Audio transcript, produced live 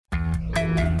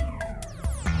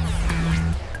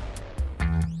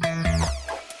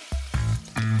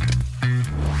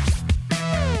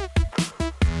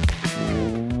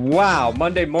Wow,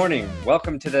 Monday morning.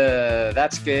 Welcome to the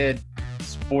That's Good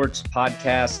Sports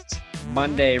Podcast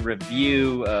Monday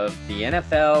review of the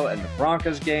NFL and the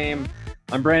Broncos game.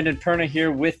 I'm Brandon Perna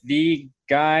here with the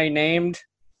guy named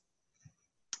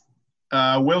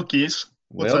Will Keys.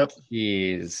 What's up?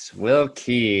 Will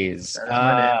Keys. That is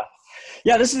my name.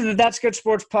 Yeah, this is the That's Good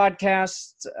Sports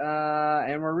Podcast,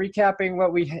 and we're recapping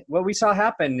what we saw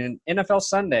happen in NFL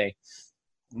Sunday,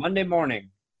 Monday morning,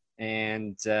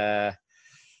 and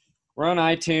we're on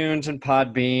iTunes and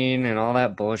Podbean and all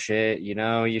that bullshit. You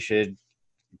know, you should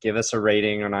give us a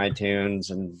rating on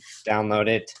iTunes and download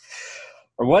it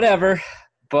or whatever.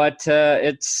 But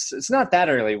it's not that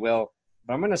early, Will.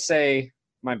 But I'm gonna say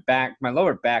my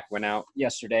lower back went out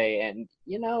yesterday, and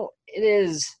you know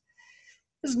it's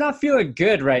not feeling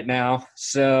good right now.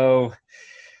 So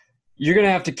you're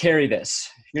gonna have to carry this.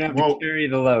 You're gonna have to carry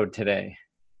the load today.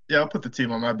 Yeah, I'll put the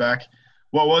team on my back.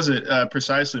 What was it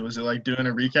precisely? Was it like doing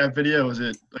a recap video? Was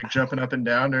it like jumping up and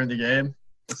down during the game?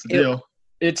 What's the deal?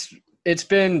 It's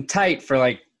been tight for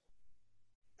like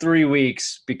 3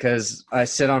 weeks because I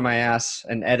sit on my ass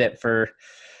and edit or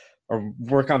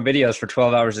work on videos for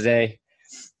 12 hours a day.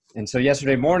 And so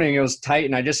yesterday morning it was tight,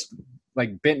 and I just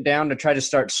like bent down to try to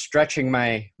start stretching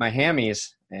my hammies,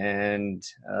 and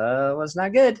it was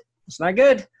not good. It's not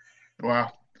good.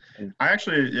 Wow. I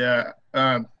actually,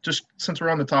 just since we're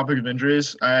on the topic of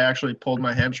injuries, I actually pulled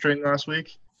my hamstring last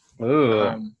week.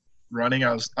 Ooh. Running,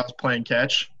 I was playing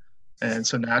catch, and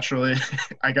so naturally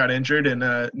I got injured in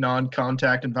a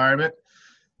non-contact environment.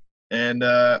 And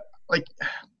I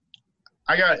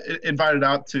got invited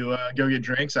out to go get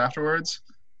drinks afterwards,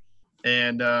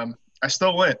 and I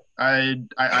still went. I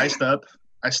iced up.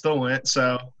 I still went.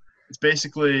 So it's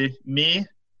basically me,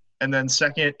 and then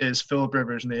second is Phillip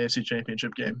Rivers in the AFC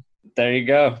Championship game. There you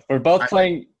go. We're both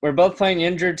playing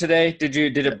injured today. Did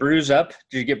it bruise up?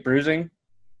 Did you get bruising?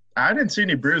 I didn't see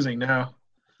any bruising, no.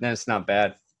 No, it's not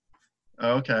bad.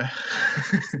 Oh, okay.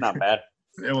 It's not bad.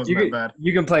 It wasn't that bad.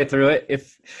 You can play through it.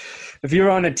 If you were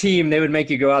on a team, they would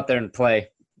make you go out there and play.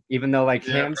 Even though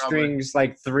hamstrings,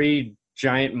 like 3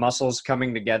 giant muscles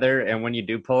coming together, and when you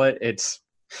do pull it, it's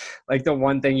like the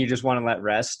one thing you just want to let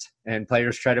rest. And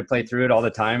players try to play through it all the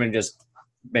time and just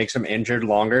makes them injured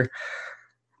longer.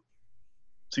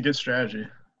 It's a good strategy.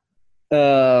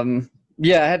 Yeah,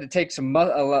 I had to take a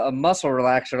muscle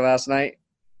relaxer last night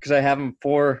because I have them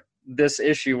for this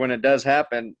issue when it does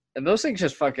happen. And those things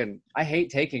just I hate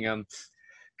taking them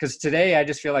because today I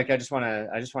just feel like I just want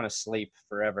to sleep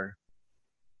forever.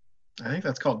 I think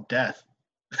that's called death.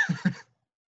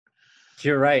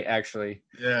 You're right, actually.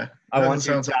 Yeah. I want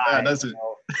to die. Does it?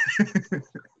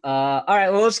 All right,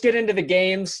 well, let's get into the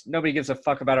games. Nobody gives a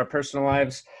fuck about our personal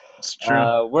lives. It's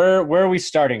true. Where are we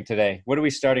starting today? What are we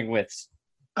starting with?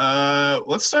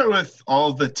 Let's start with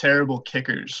all the terrible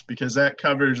kickers because that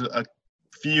covers a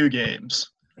few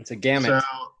games. It's a gamut. So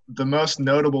the most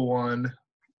notable one,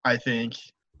 I think,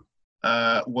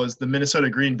 was the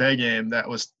Minnesota Green Bay game that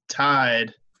was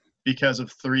tied because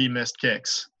of 3 missed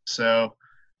kicks. So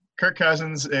Kirk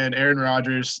Cousins and Aaron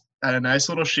Rodgers had a nice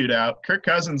little shootout. Kirk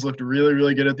Cousins looked really,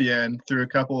 really good at the end, threw a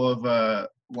couple of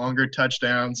longer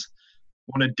touchdowns,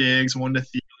 one to Diggs, one to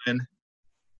Thielen.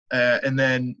 And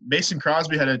then Mason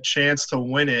Crosby had a chance to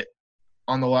win it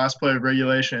on the last play of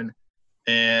regulation,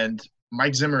 and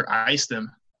Mike Zimmer iced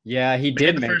him. Yeah, he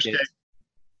did the make first it. Kick,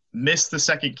 missed the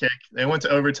second kick. They went to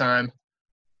overtime.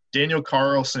 Daniel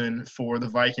Carlson for the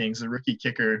Vikings, the rookie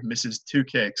kicker, misses 2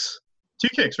 kicks. 2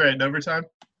 kicks, right, in overtime?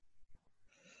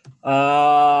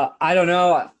 I don't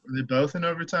know. Are they both in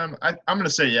overtime? I'm going to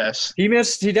say yes. He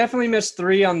definitely missed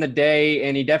 3 on the day,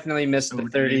 and he definitely missed the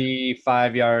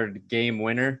 35-yard game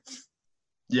winner.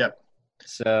 Yep.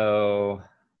 So,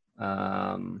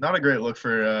 not a great look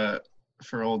for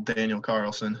old Daniel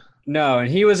Carlson. No, and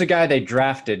he was a guy they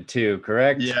drafted too,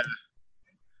 correct? Yeah.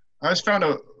 I just found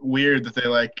it weird that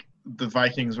the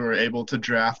Vikings were able to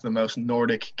draft the most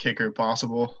Nordic kicker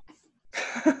possible.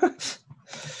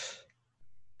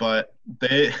 But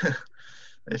they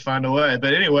find a way.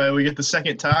 But anyway, we get the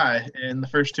second tie in the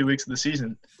first 2 weeks of the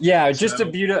season. Yeah, just a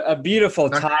beautiful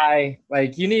tie.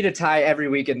 Like, you need a tie every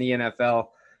week in the NFL.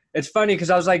 It's funny because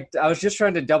I was just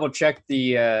trying to double check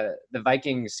the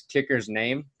Vikings kicker's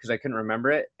name because I couldn't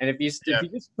remember it. And if you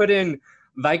just put in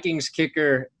Vikings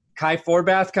kicker, Kai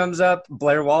Forbath comes up,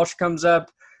 Blair Walsh comes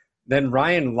up, then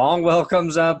Ryan Longwell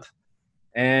comes up.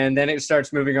 And then it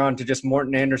starts moving on to just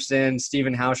Morton Anderson,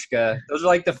 Steven Hauschka. Those are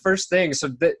like the first things. So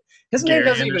his name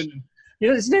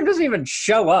doesn't even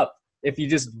show up if you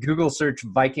just Google search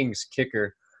Vikings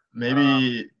kicker.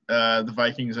 Maybe the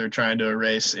Vikings are trying to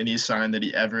erase any sign that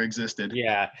he ever existed.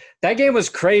 Yeah, that game was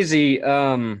crazy.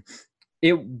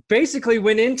 It basically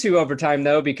went into overtime,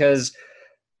 though, because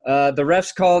the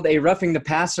refs called a roughing the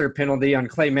passer penalty on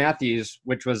Clay Matthews,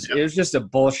 which was it was just a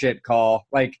bullshit call.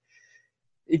 Like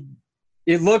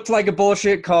it looked like a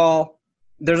bullshit call.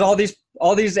 There's all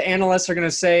these analysts are going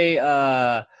to say,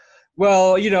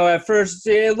 well, at first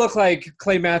it looked like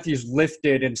Clay Matthews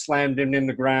lifted and slammed him in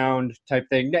the ground type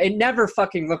thing. It never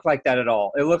fucking looked like that at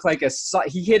all. It looked like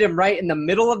he hit him right in the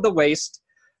middle of the waist,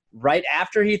 right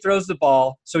after he throws the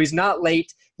ball. So he's not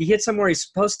late. He hits him where he's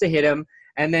supposed to hit him,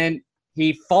 and then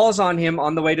he falls on him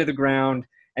on the way to the ground,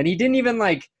 and he didn't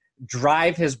even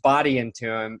drive his body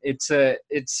into him. It's a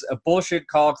bullshit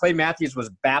call. Clay Matthews was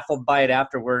baffled by it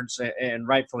afterwards, and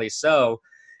rightfully so.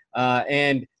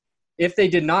 And if they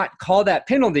did not call that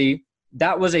penalty,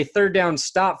 that was a third down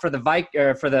stop for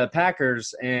the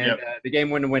Packers, and the game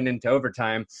wouldn't have went into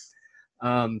overtime.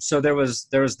 So there was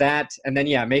that, and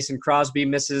then Mason Crosby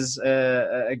misses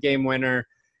a game winner,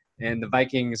 and the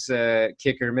Vikings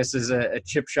kicker misses a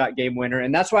chip shot game winner.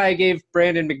 And that's why I gave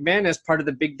Brandon McManus part of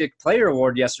the Big Dick Player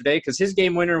Award yesterday, because his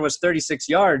game winner was 36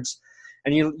 yards.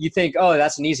 And you think, oh,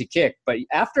 that's an easy kick. But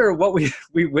after what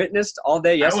we witnessed all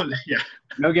day yesterday,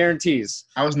 no guarantees.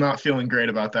 I was not feeling great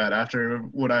about that after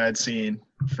what I had seen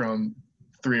from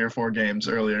 3 or 4 games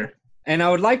earlier. And I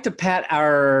would like to pat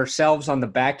ourselves on the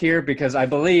back here, because I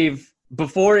believe –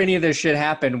 before any of this shit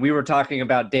happened, we were talking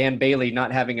about Dan Bailey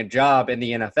not having a job in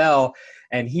the NFL,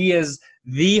 and he is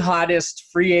the hottest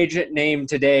free agent name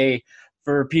today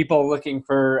for people looking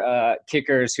for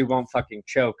kickers who won't fucking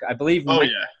choke. I believe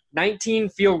 19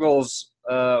 field goals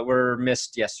were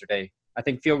missed yesterday. I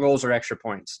think field goals are extra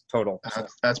points total. So.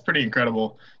 That's pretty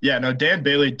incredible. Yeah, no, Dan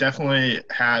Bailey definitely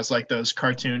has those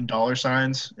cartoon dollar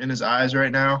signs in his eyes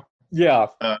right now. Yeah.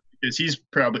 Because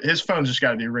his phone's just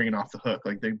got to be ringing off the hook.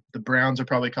 The Browns are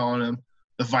probably calling him,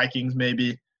 the Vikings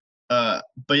maybe. But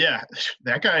yeah,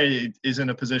 that guy is in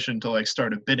a position to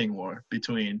start a bidding war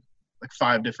between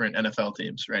 5 different NFL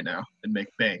teams right now and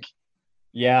make bank.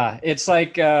 Yeah, it's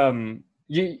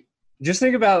you just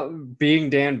think about being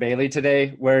Dan Bailey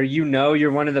today, where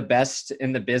you're one of the best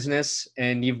in the business,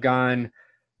 and you've gone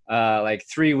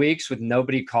 3 weeks with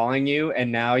nobody calling you,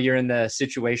 and now you're in the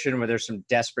situation where there's some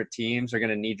desperate teams are going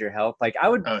to need your help. I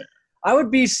would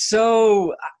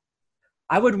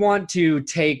want to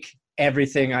take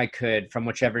everything I could from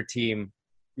whichever team,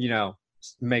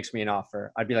 makes me an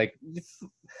offer. I'd be like,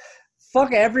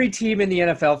 fuck every team in the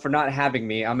NFL for not having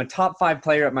me. I'm a top 5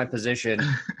 player at my position.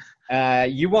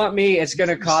 You want me? It's going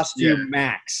to cost you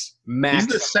max. He's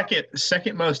the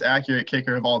second most accurate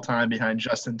kicker of all time behind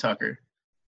Justin Tucker.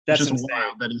 That's just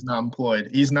wild that he's not employed.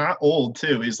 He's not old,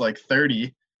 too. He's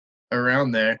 30,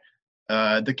 around there.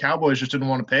 The Cowboys just didn't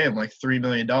want to pay him $3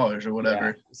 million or whatever.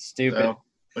 Yeah, stupid.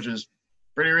 Which is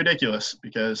pretty ridiculous,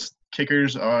 because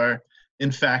kickers are,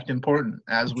 in fact, important,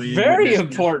 as we very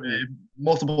important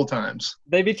multiple times.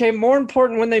 They became more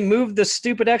important when they moved the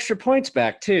stupid extra points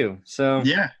back, too. So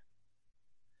yeah.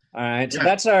 All right, so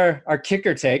that's our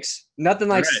kicker takes. Nothing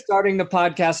like starting the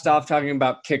podcast off talking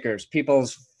about kickers,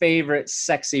 people's favorite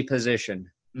sexy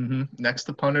position. Mm-hmm. Next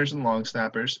to punters and long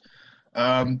snappers.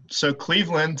 So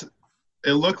Cleveland,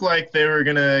 it looked like they were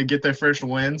going to get their first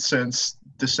win since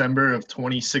December of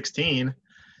 2016.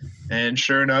 And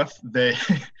sure enough, they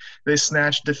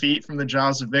snatched defeat from the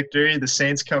jaws of victory. The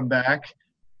Saints come back.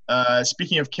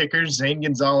 Speaking of kickers, Zane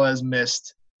Gonzalez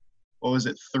missed,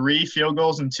 3 field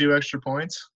goals and 2 extra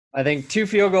points? I think 2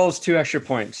 field goals, 2 extra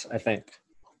points, I think.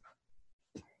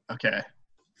 Okay.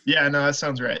 Yeah, no, that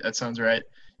sounds right.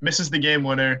 Misses the game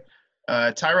winner.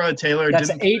 Tyrod Taylor.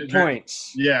 That's 8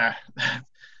 points. Yeah.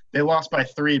 They lost by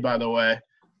 3, by the way.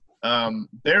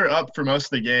 They were up for most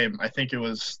of the game. I think it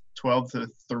was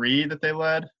 12-3 that they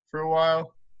led for a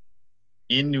while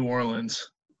in New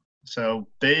Orleans. So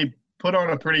they put on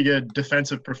a pretty good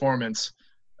defensive performance,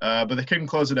 but they couldn't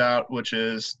close it out, which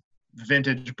is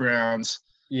vintage Browns.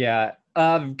 Yeah,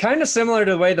 kind of similar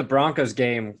to the way the Broncos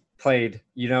game played.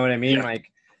 You know what I mean? Yeah.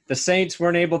 The Saints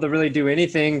weren't able to really do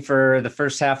anything for the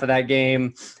first half of that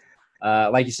game.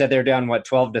 Like you said, they were down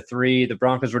 12-3. The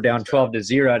Broncos were down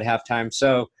 12-0 at halftime.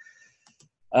 So,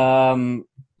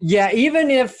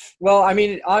 even if,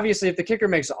 obviously, if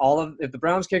the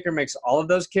Browns kicker makes all of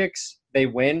those kicks, they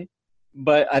win.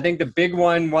 But I think the big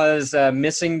one was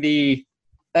missing the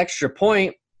extra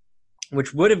point,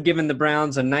 which would have given the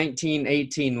Browns a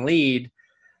 19-18 lead.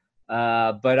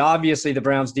 But obviously the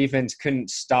Browns defense couldn't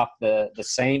stop the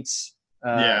Saints.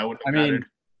 It would have mattered.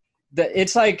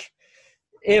 It's like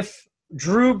if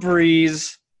Drew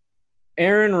Brees,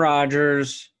 Aaron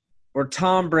Rodgers, or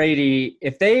Tom Brady,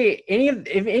 if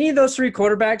any of those 3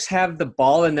 quarterbacks have the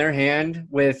ball in their hand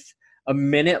with a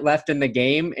minute left in the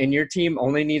game and your team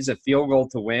only needs a field goal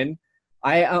to win,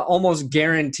 I almost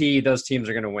guarantee those teams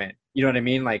are going to win. You know what I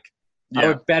mean? Like, I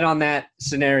would bet on that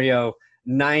scenario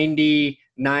 99%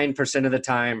 of the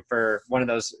time for one of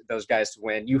those guys to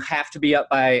win. You have to be up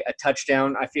by a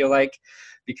touchdown, I feel like,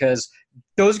 because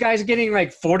those guys getting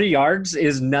like 40 yards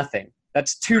is nothing.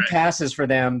 That's two passes for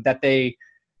them that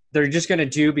they're just going to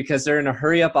do because they're in a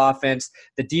hurry-up offense.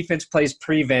 The defense plays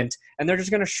prevent, and they're just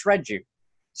going to shred you.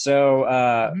 So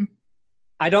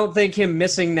I don't think him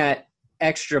missing that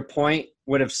extra point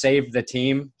would have saved the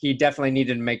team. He definitely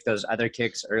needed to make those other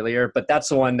kicks earlier, but that's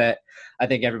the one that I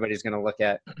think everybody's going to look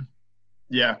at.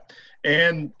 Yeah.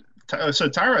 And so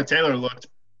Tyrod Taylor looked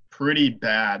pretty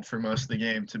bad for most of the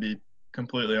game, to be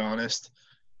completely honest.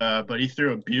 But he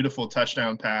threw a beautiful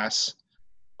touchdown pass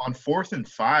on 4th and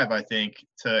 5, I think,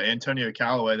 to Antonio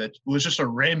Callaway that was just a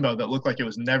rainbow that looked like it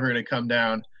was never going to come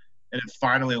down, and it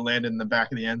finally landed in the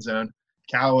back of the end zone.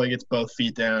 Callaway gets both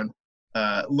feet down.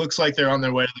 Looks like they're on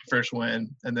their way to the first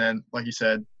win. And then, like you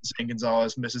said, Zane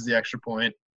Gonzalez misses the extra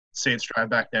point. Saints drive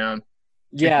back down.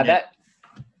 Yeah,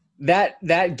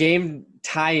 that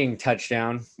game-tying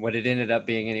touchdown, what it ended up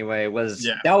being anyway,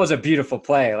 that was a beautiful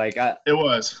play. Like it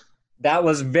was. That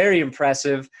was very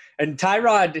impressive. And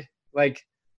Tyrod, like,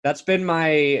 that's been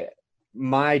my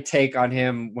take on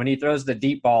him. When he throws the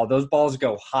deep ball, those balls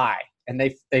go high and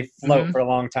they float for a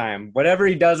long time. Whatever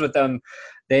he does with them,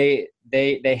 they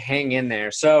hang in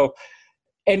there. So,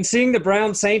 and seeing the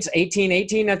Browns Saints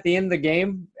 18-18 at the end of the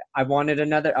game, I wanted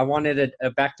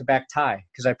a back-to-back tie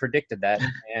because I predicted that,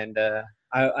 and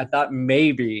I thought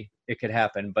maybe it could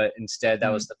happen, but instead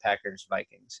that was the Packers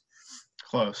Vikings.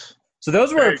 Close. So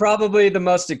those were probably the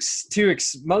most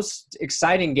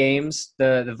exciting games,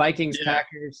 the Vikings,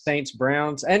 Packers, Saints,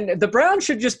 Browns. And the Browns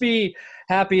should just be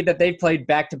happy that they've played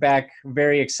back-to-back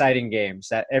very exciting games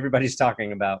that everybody's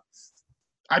talking about.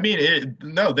 I mean,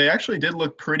 they actually did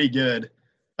look pretty good,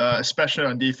 especially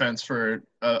on defense for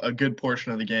a good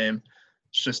portion of the game.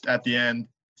 It's just at the end,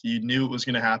 you knew it was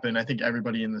going to happen. I think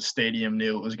everybody in the stadium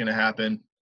knew it was going to happen.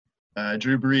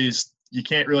 Drew Brees, you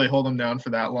can't really hold them down for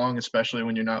that long, especially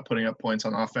when you're not putting up points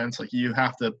on offense. Like, you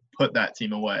have to put that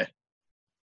team away.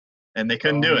 And they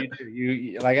couldn't do it.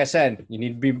 You like I said, you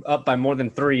need to be up by more than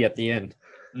 3 at the end.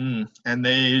 And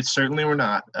they certainly were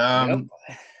not. A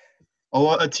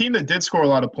team that did score a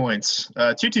lot of points,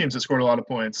 2 teams that scored a lot of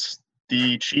points,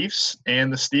 the Chiefs and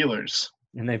the Steelers.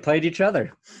 And they played each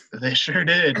other. They sure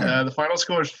did. The final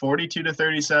score is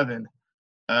 42-37.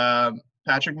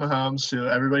 Patrick Mahomes, who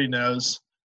everybody knows,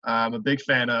 I'm a big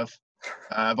fan of.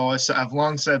 I've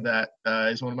long said that.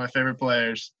 He's one of my favorite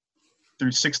players.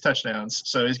 Threw 6 touchdowns.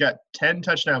 So he's got 10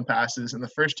 touchdown passes in the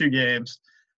first 2 games.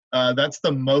 That's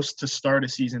the most to start a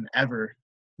season ever.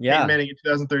 Yeah. Peyton Manning in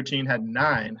 2013 had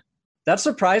 9. That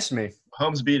surprised me.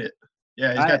 Mahomes beat it.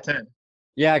 Yeah, he's got 10.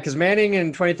 Yeah, because Manning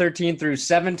in 2013 threw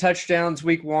 7 touchdowns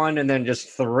week 1 and then just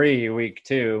 3 week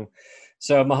 2.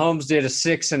 So Mahomes did a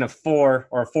 6 and a 4,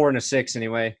 or a 4 and a 6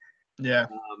 anyway. Yeah.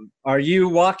 Are you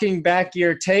walking back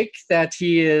your take that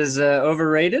he is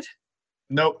overrated?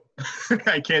 Nope.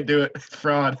 I can't do it.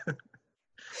 Fraud.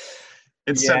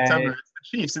 It's September. It's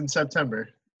the Chiefs in September.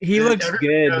 He looks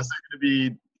good. Knows they're going to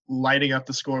be lighting up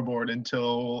the scoreboard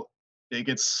until it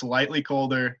gets slightly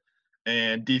colder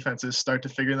and defenses start to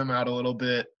figure them out a little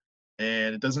bit.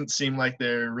 And it doesn't seem like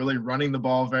they're really running the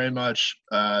ball very much.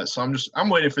 So I'm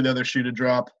waiting for the other shoe to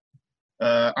drop.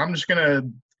 I'm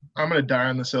gonna die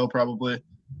on this hill probably.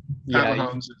 Yeah,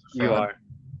 Mahomes you are.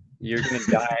 You're gonna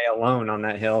die alone on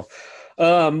that hill.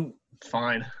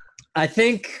 Fine.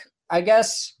 I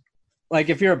guess, like,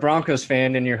 if you're a Broncos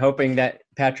fan and you're hoping that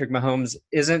Patrick Mahomes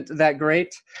isn't that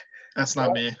great. That's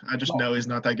not me. I just know he's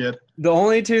not that good. The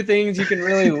only 2 things you can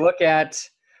really look at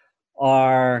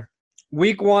are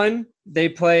week 1, they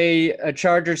play a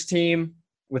Chargers team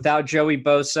without Joey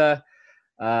Bosa.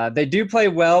 They do play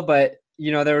well, but,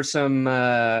 there was some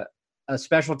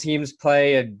special teams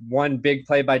play, one big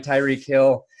play by Tyreek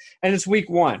Hill, and it's week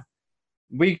 1.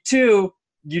 Week 2,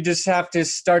 you just have to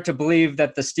start to believe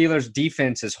that the Steelers'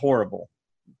 defense is horrible.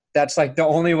 That's like the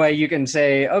only way you can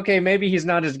say, okay, maybe he's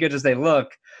not as good as they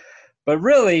look. But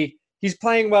really, he's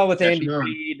playing well with Andy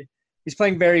Reid. He's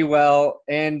playing very well.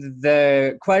 And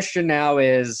the question now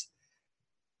is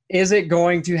it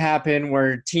going to happen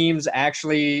where teams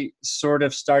actually sort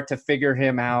of start to figure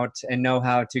him out and know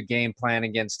how to game plan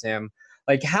against him?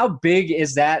 Like, how big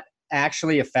is that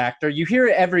actually a factor? You hear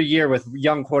it every year with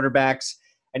young quarterbacks,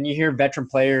 and you hear veteran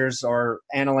players or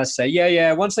analysts say,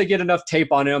 yeah, once they get enough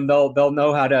tape on him, they'll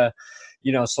know how to,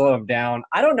 slow him down.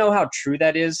 I don't know how true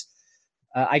that is.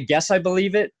 I guess I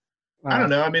believe it. I don't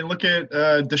know. I mean, look at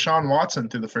Deshaun Watson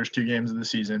through the first 2 games of the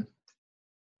season.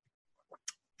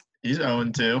 He's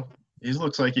 0-2. He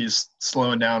looks like he's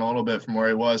slowing down a little bit from where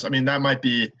he was. I mean, that might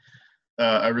be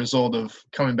a result of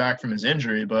coming back from his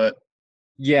injury, but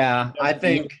yeah, I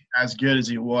think as good as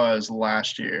he was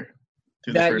last year.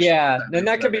 Then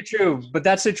that could be true, but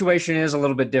that situation is a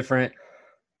little bit different.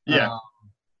 Yeah.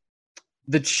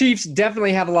 The Chiefs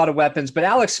definitely have a lot of weapons, but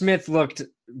Alex Smith looked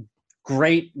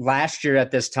great last year at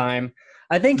this time.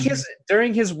 I think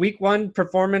during his week 1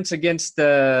 performance against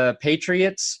the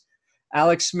Patriots,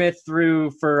 Alex Smith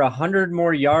threw for 100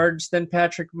 more yards than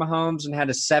Patrick Mahomes and had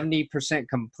a 70%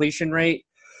 completion rate.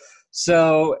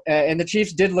 So, and the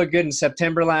Chiefs did look good in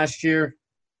September last year.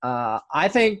 I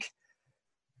think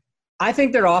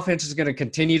their offense is going to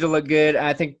continue to look good.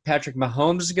 I think Patrick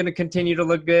Mahomes is going to continue to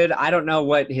look good. I don't know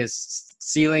what his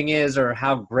ceiling is or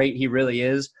how great he really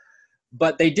is,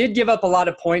 but they did give up a lot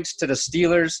of points to the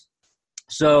Steelers.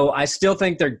 So I still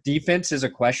think their defense is a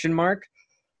question mark.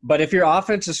 But if your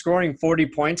offense is scoring 40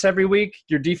 points every week,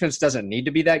 your defense doesn't need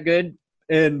to be that good.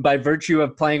 And by virtue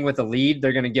of playing with a lead,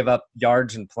 they're going to give up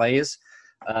yards and plays.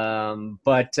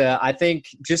 But I think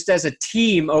just as a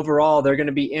team overall, they're going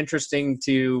to be interesting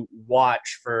to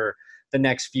watch for the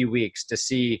next few weeks to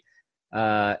see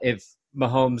if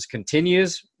Mahomes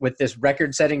continues with this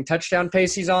record-setting touchdown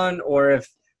pace he's on, or if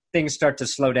things start to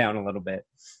slow down a little bit.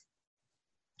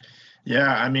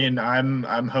 Yeah, I mean,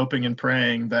 I'm hoping and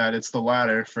praying that it's the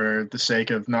latter for the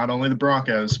sake of not only the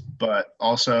Broncos, but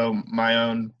also my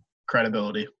own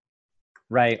credibility.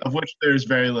 Right. Of which there's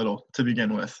very little to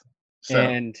begin with. So.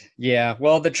 And, yeah,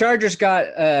 well, the Chargers got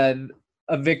a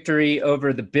victory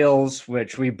over the Bills,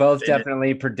 which we both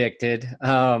definitely predicted.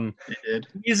 They did.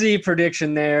 Easy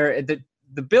prediction there.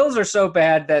 The Bills are so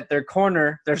bad that their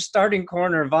starting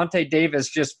corner, Vontae Davis,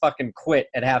 just fucking quit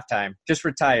at halftime, just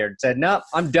retired, said, "No,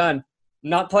 I'm done. I'm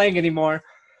not playing anymore."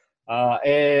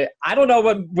 I don't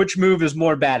know which move is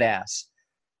more badass.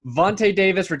 Vontae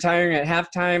Davis retiring at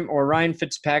halftime or Ryan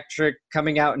Fitzpatrick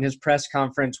coming out in his press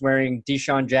conference wearing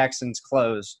Deshaun Jackson's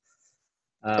clothes.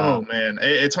 Oh, man.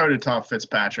 It's hard to top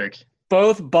Fitzpatrick.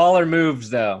 Both baller moves,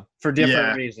 though, for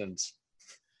different reasons.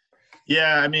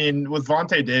 Yeah, I mean, with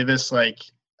Vontae Davis, like,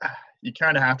 you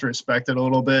kind of have to respect it a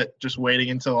little bit, just waiting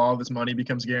until all of his money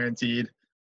becomes guaranteed,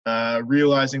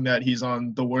 realizing that he's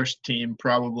on the worst team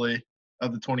probably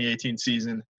of the 2018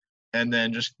 season, and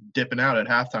then just dipping out at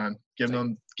halftime,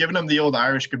 giving them the old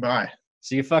Irish goodbye.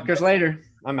 See you fuckers later.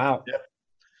 I'm out.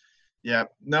 Yeah.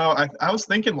 No, I was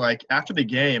thinking, like, after the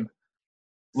game,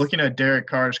 looking at Derek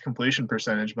Carr's completion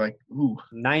percentage, like, ooh.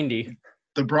 90.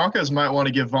 The Broncos might want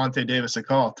to give Vontae Davis a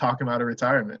call, talk him out of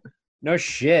retirement. No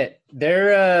shit.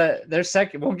 They're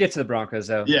second. We'll get to the Broncos,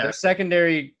 though. Yeah. Their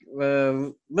secondary,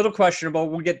 little questionable.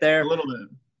 We'll get there. A little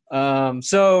bit.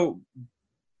 So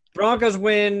Broncos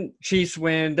win, Chiefs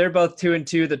win. They're both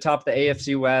 2-2 at the top of the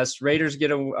AFC West.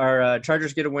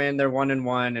 Chargers get a win. They're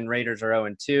 1-1, and Raiders are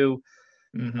 0-2.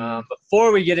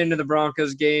 Before we get into the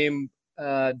Broncos game,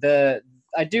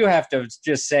 I do have to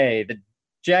just say the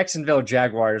Jacksonville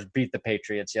Jaguars beat the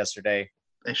Patriots yesterday.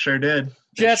 They sure did.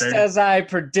 As I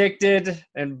predicted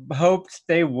and hoped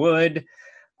they would.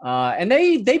 And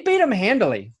they beat them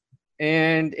handily.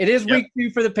 And it is week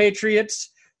 2 for the Patriots.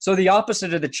 So the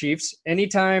opposite of the Chiefs.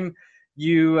 Anytime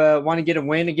you want to get a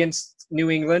win against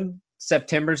New England,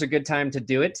 September's a good time to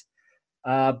do it.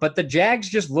 But the Jags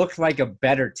just looked like a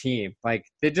better team. Like,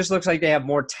 it just looks like they have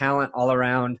more talent all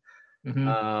around.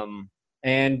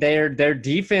 And their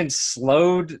defense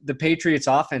slowed the Patriots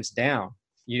offense down.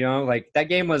 You know, like that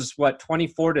game was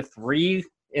 24-3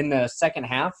 in the second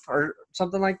half or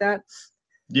something like that.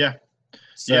 Yeah.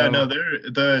 So, yeah, no,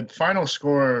 the final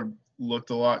score looked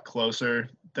a lot closer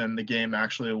than the game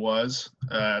actually was.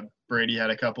 Brady had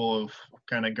a couple of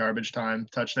kind of garbage time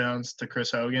touchdowns to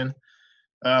Chris Hogan.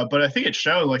 But I think it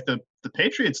showed, like, the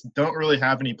Patriots don't really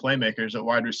have any playmakers at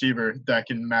wide receiver that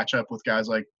can match up with guys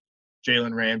like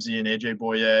Jalen Ramsey and AJ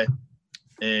Boye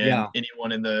and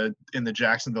anyone in the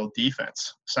Jacksonville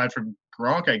defense. Aside from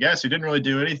Gronk, I guess, who didn't really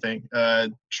do anything,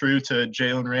 true to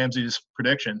Jalen Ramsey's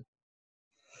prediction.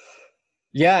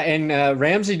 Yeah, and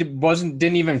Ramsey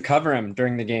didn't even cover him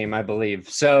during the game, I believe.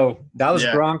 So that was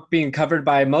Gronk being covered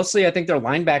by mostly, I think, their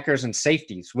linebackers and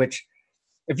safeties, which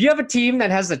if you have a team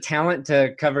that has the talent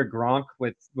to cover Gronk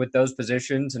with those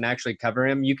positions and actually cover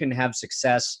him, you can have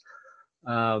success.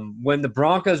 When the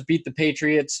Broncos beat the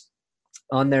Patriots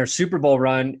on their Super Bowl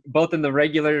run, both in the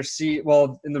regular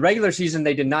season,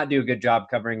 they did not do a good job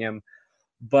covering him,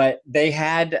 but they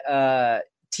had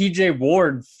TJ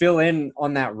Ward fill in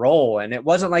on that role. And it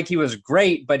wasn't like he was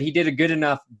great, but he did a good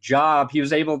enough job. He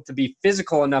was able to be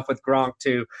physical enough with Gronk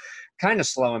to kind of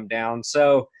slow him down.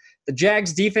 So the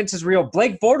Jags defense is real.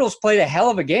 Blake Bortles played a hell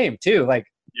of a game too. Like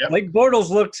Blake Bortles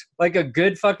looked like a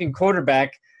good fucking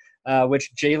quarterback,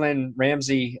 which Jalen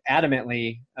Ramsey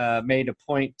adamantly made a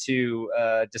point to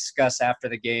discuss after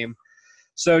the game.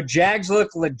 So Jags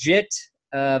look legit.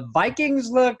 Vikings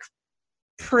look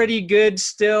pretty good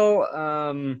still.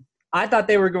 I thought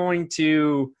they were going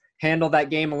to handle that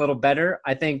game a little better.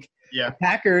 I think the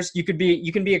Packers, you can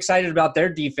be excited about their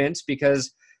defense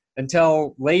because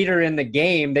until later in the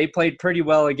game, they played pretty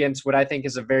well against what I think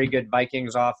is a very good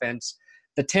Vikings offense.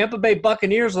 The Tampa Bay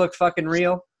Buccaneers look fucking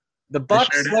real. The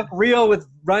Bucs look real with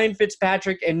Ryan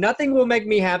Fitzpatrick, and nothing will make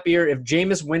me happier if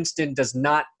Jameis Winston does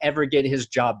not ever get his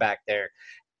job back there.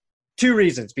 2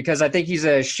 reasons, because I think he's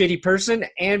a shitty person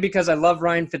and because I love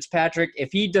Ryan Fitzpatrick.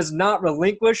 If he does not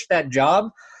relinquish that job,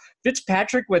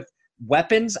 Fitzpatrick with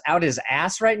weapons out his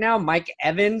ass right now, Mike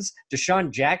Evans,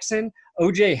 Deshaun Jackson,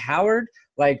 O.J. Howard,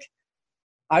 like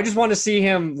I just want to see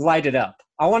him light it up.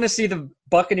 I want to see the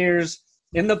Buccaneers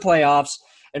in the playoffs.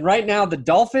 And right now the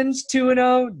Dolphins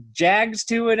 2-0, Jags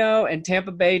 2-0, and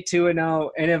Tampa Bay 2-0.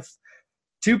 And if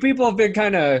 2 people have been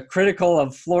kind of critical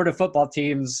of Florida football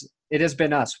teams, it has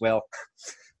been us, Will.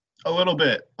 A little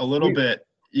bit.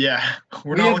 Yeah.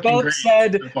 We have both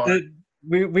said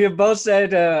we have both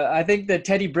said I think that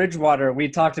Teddy Bridgewater, we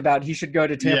talked about he should go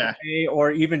to Tampa Bay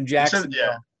or even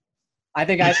Jacksonville. I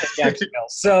think I said Jacksonville.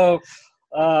 So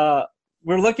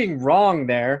we're looking wrong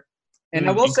there. And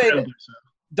I will say that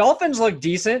Dolphins look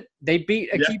decent. They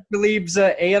beat Aqib Talib's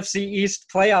AFC East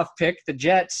playoff pick, the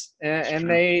Jets, and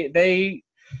they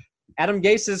Adam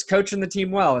Gase is coaching the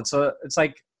team well. And so it's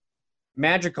like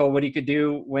magical what he could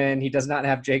do when he does not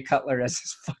have Jay Cutler as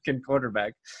his fucking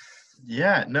quarterback.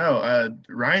 Yeah, no,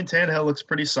 Ryan Tannehill looks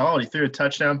pretty solid. He threw a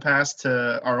touchdown pass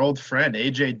to our old friend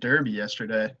AJ Derby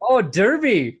yesterday. Oh,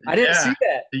 Derby! I didn't see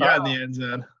that. He got in the end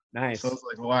zone. Nice. So I was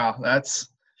like, wow,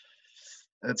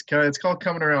 it's called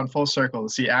coming around full circle to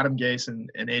see Adam Gase and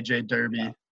AJ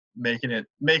Derby making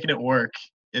it work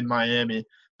in Miami.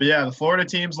 But yeah, the Florida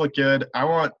teams look good. I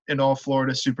want an all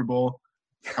Florida Super Bowl.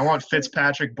 I want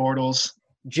Fitzpatrick, Bortles,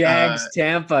 Jags,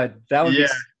 Tampa. That would be.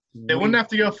 They wouldn't have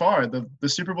to go far. The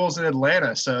Super Bowl's in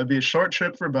Atlanta, so it'd be a short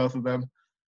trip for both of them.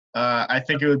 I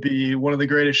think it would be one of the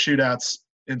greatest shootouts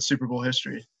in Super Bowl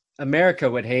history. America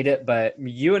would hate it, but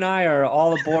you and I are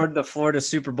all aboard the Florida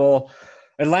Super Bowl.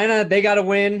 Atlanta, they got to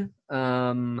win.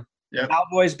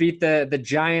 Cowboys beat the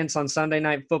Giants on Sunday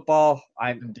Night Football.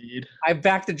 I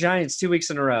backed the Giants 2 weeks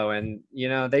in a row, and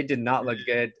they did not look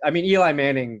good. I mean, Eli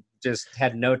Manning just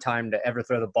had no time to ever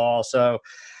throw the ball. So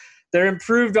their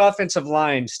improved offensive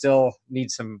line still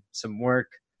needs some work.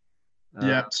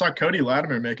 Saw Cody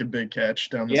Latimer make a big catch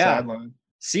down the sideline.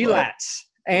 C-Lats.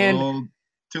 And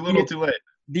too little, too late.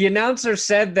 The announcer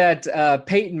said that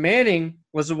Peyton Manning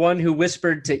was the one who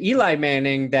whispered to Eli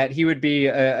Manning that he would be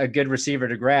a good receiver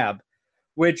to grab,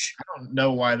 which I don't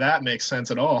know why that makes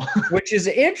sense at all. Which is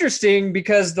interesting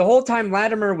because the whole time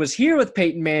Latimer was here with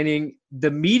Peyton Manning,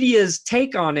 the media's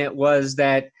take on it was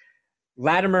that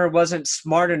Latimer wasn't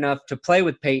smart enough to play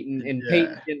with Peyton, and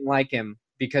Peyton didn't like him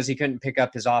because he couldn't pick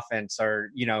up his offense or,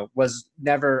 was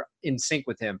never in sync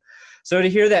with him. So to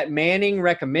hear that Manning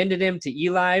recommended him to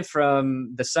Eli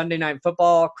from the Sunday Night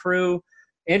Football crew,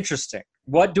 interesting.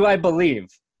 What do I believe?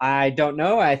 I don't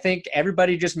know. I think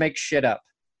everybody just makes shit up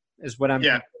is what I'm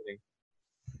concluding.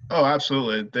 Oh,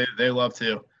 absolutely. They love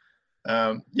to.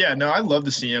 I'd love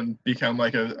to see him become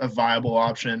like a viable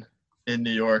option in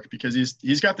New York because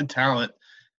he's got the talent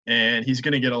and he's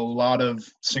going to get a lot of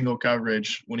single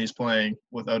coverage when he's playing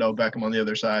with Odell Beckham on the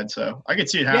other side. So I could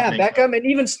see it happening. Yeah, Beckham and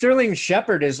even Sterling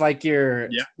Shepard is like your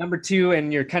number 2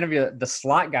 and you're kind of the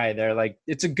slot guy there. Like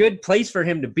it's a good place for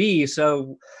him to be.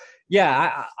 So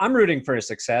I'm rooting for his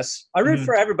success. I root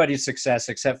for everybody's success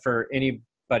except for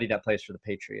anybody that plays for the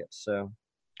Patriots. So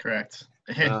correct.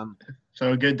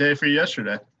 So a good day for you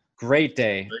yesterday. Great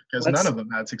day. Because none of them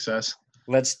had success.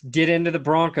 Let's get into the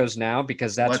Broncos now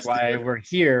because that's why we're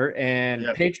here. And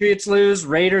Patriots lose,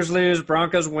 Raiders lose,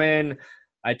 Broncos win.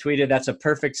 I tweeted that's a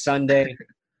perfect Sunday.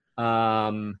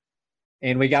 And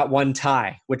we got one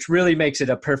tie, which really makes it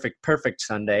a perfect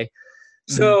Sunday.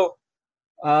 So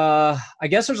I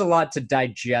guess there's a lot to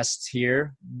digest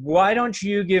here. Why don't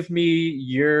you give me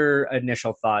your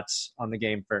initial thoughts on the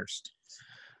game first?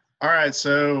 All right,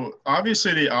 so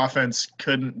obviously the offense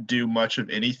couldn't do much of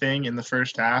anything in the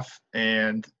first half,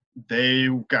 and they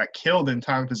got killed in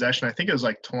time of possession. I think it was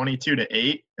like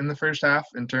 22-8 in the first half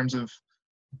in terms of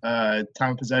time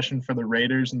of possession for the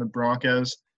Raiders and the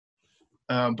Broncos.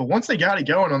 But once they got it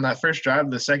going on that first drive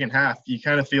of the second half, you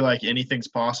kind of feel like anything's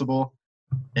possible.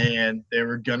 and they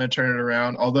were gonna turn it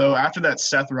around. Although after that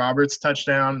Seth Roberts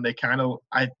touchdown,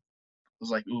 I was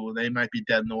like, ooh, they might be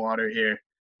dead in the water here.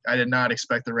 I did not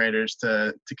expect the Raiders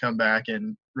to come back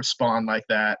and respond like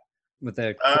that. with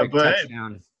a quick But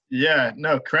touchdown. yeah,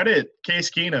 no, credit Case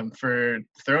Keenum for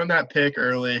throwing that pick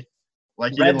early,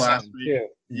 like he Red did last zone, week. too.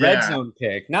 Red Yeah, zone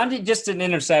pick, not just an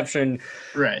interception.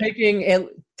 right.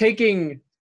 Taking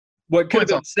what could have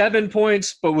Points been off. 7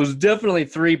 points, but was definitely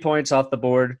 3 points off the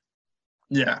board.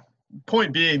 Yeah.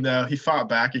 Point being, though, he fought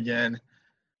back again,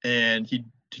 and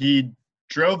he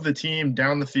drove the team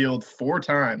down the field 4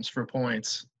 times for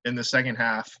points in the second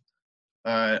half.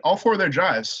 All 4 of their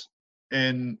drives,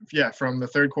 and from the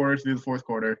third quarter through the fourth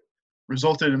quarter,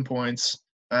 resulted in points,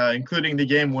 including the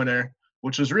game winner,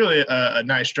 which was really a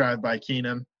nice drive by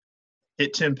Keenum.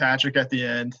 Hit Tim Patrick at the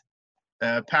end.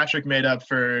 Patrick made up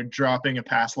for dropping a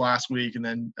pass last week and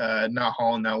then not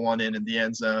hauling that one in the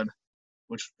end zone,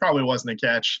 which probably wasn't a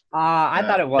catch. I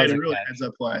thought it was made a a really catch.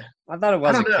 heads-up play. I thought it I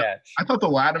was a don't know. catch. I thought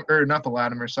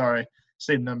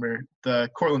same number. The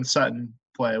Cortland Sutton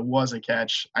play was a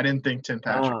catch. I didn't think Tim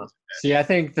Patrick was a catch. See, I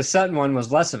think the Sutton one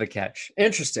was less of a catch.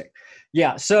 Interesting.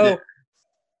 Yeah, so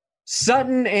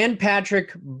Sutton and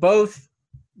Patrick both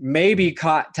maybe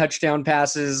caught touchdown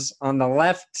passes on the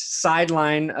left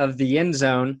sideline of the end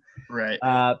zone. Right.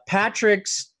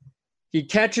 He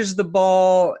catches the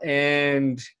ball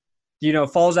and,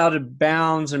 falls out of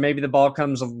bounds, and maybe the ball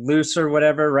comes loose or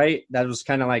whatever, right? That was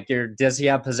kind of like does he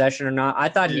have possession or not? I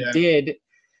thought he did.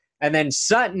 And then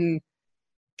Sutton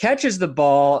catches the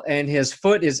ball and his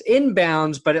foot is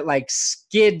inbounds, but it like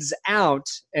skids out,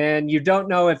 and you don't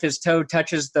know if his toe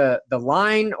touches the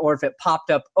line or if it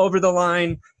popped up over the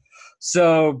line.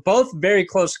 So both very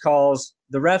close calls.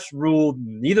 The refs ruled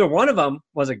neither one of them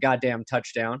was a goddamn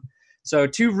touchdown. So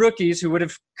 2 rookies who would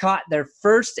have caught their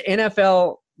first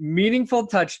NFL meaningful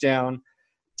touchdown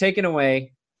taken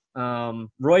away.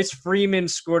 Royce Freeman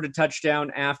scored a touchdown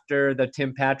after the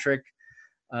Tim Patrick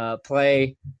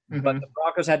play, but the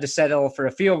Broncos had to settle for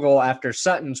a field goal after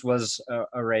Sutton's was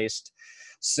erased.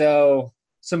 So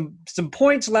some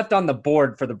points left on the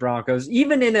board for the Broncos.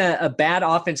 Even in a bad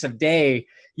offensive day,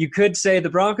 you could say the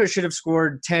Broncos should have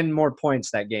scored 10 more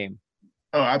points that game.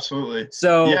 Oh, absolutely.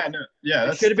 So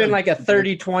it should have been like a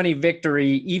 30-20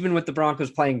 victory, even with the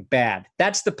Broncos playing bad.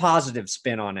 That's the positive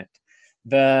spin on it.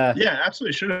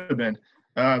 Absolutely should have been.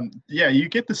 You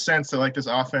get the sense that like this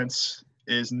offense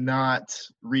is not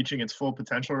reaching its full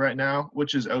potential right now,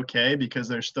 which is okay because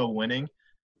they're still winning.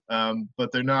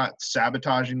 But they're not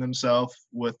sabotaging themselves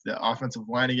with the offensive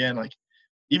line again. Like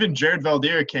even Jared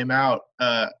Valdir came out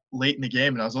late in the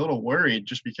game, and I was a little worried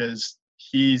just because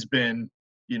he's been,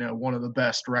 one of the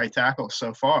best right tackles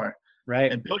so far.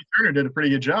 Right. And Billy Turner did a pretty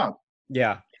good job.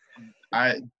 Yeah.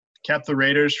 I kept the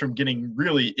Raiders from getting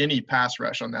really any pass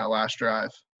rush on that last drive.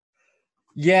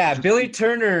 Yeah, Billy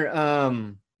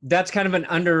Turner, that's kind of an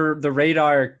under the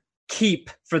radar keep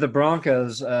for the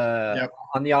Broncos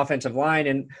on the offensive line.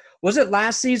 And was it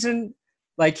last season?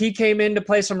 Like he came in to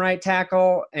play some right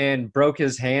tackle and broke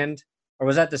his hand, or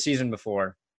was that the season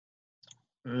before?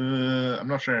 I'm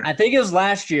not sure. I think it was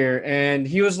last year, and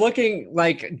he was looking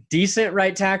like decent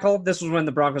right tackle. This was when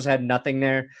the Broncos had nothing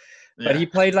there. But he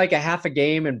played like a half a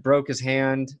game and broke his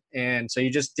hand, and so you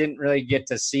just didn't really get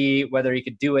to see whether he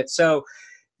could do it. So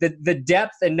the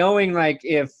depth and knowing like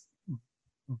if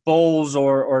Bowles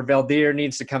or Valdir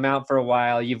needs to come out for a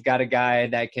while, you've got a guy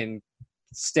that can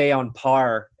stay on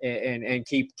par and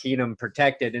keep Keenum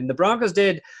protected. And the Broncos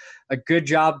did a good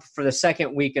job for the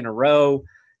second week in a row,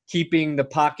 keeping the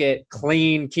pocket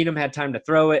clean. Keenum had time to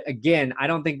throw it. Again, I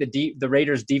don't think the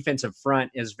Raiders' defensive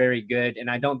front is very good, and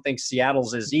I don't think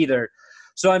Seattle's is either.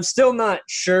 So I'm still not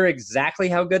sure exactly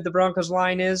how good the Broncos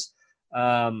line is.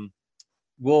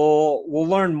 We'll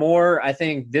learn more, I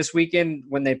think, this weekend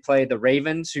when they play the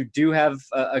Ravens, who do have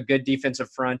a good defensive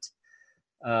front.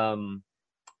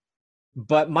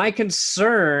 But my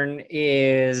concern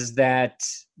is that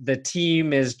the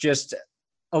team is just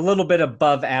a little bit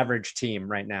above average team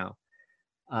right now.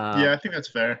 I think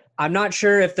that's fair. I'm not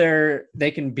sure if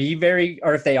they can be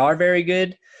if they are very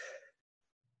good.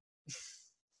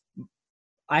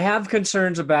 I have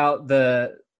concerns about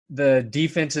the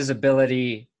defense's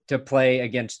ability to play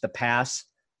against the pass.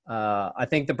 I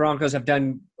think the Broncos have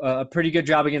done a pretty good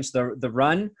job against the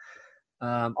run.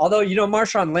 Although,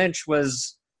 Marshawn Lynch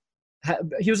was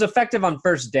effective on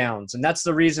first downs, and that's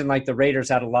the reason like the Raiders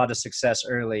had a lot of success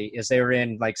early is they were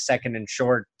in like second and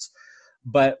short.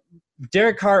 But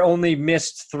Derek Carr only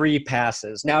missed 3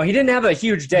 passes. Now, he didn't have a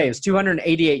huge day. It was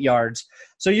 288 yards.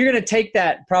 So you're going to take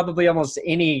that probably almost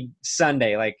any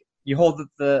Sunday. Like you hold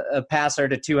a passer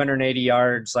to 280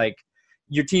 yards, like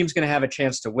your team's going to have a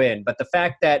chance to win. But the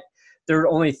fact that there are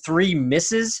only 3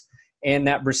 misses and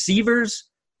that receivers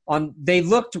they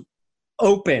looked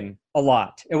open a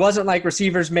lot. It wasn't like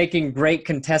receivers making great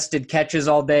contested catches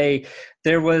all day.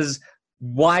 There was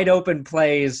wide open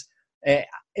plays. At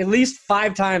least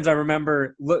 5 times I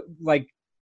remember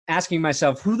asking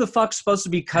myself, who the fuck's supposed to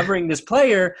be covering this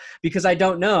player? Because I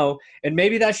don't know. And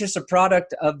maybe that's just a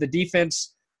product of the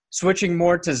defense switching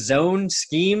more to zone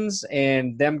schemes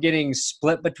and them getting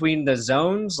split between the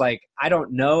zones. Like, I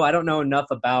don't know. I don't know enough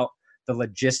about the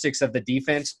logistics of the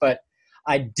defense, but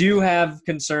I do have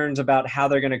concerns about how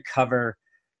they're going to cover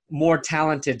more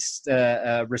talented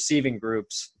receiving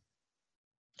groups.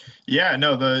 Yeah,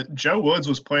 no, the Joe Woods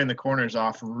was playing the corners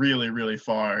off really, really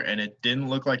far, and it didn't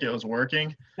look like it was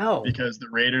working. No. Because the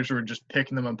Raiders were just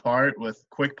picking them apart with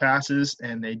quick passes,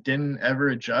 and they didn't ever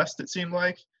adjust, it seemed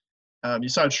like. You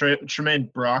saw Tremaine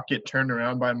Brock get turned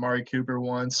around by Amari Cooper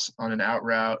once on an out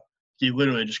route. He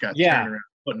literally just got turned around,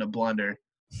 put in a blunder.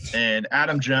 And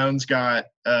Adam Jones got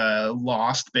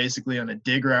lost basically on a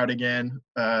dig route again,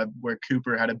 where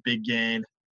Cooper had a big gain,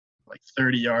 like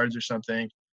 30 yards or something.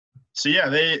 So yeah,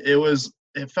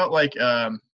 it felt like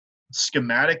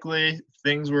schematically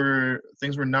things were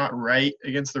not right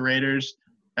against the Raiders,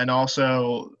 and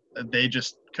also they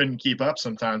just couldn't keep up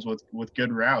sometimes with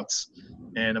good routes.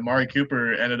 And Amari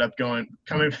Cooper ended up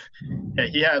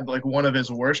he had like one of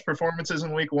his worst performances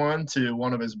in week 1 to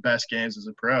one of his best games as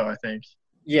a pro, I think.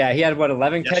 Yeah, he had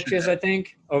 11 catches, I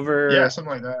think, over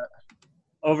something like that.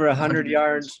 Over 100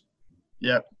 yards.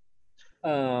 Yep.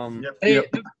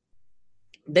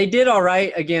 They did all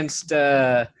right against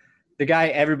the guy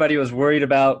everybody was worried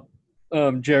about,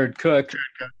 Jared Cook.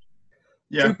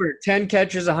 Yeah. Cooper, 10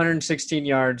 catches, 116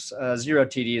 yards, 0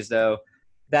 TDs though.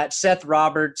 That Seth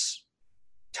Roberts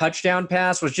touchdown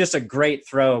pass was just a great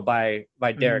throw by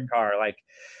Derek Carr. Like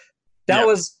that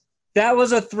was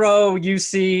a throw you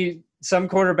see some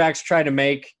quarterbacks try to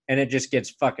make and it just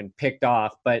gets fucking picked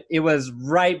off. But it was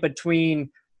right between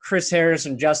Chris Harris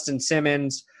and Justin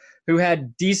Simmons, who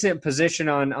had decent position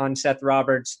on Seth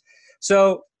Roberts.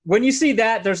 So when you see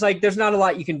that, there's not a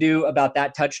lot you can do about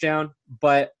that touchdown,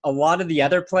 but a lot of the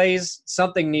other plays,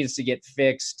 something needs to get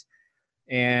fixed.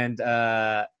 And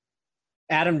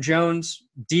Adam Jones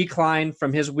declined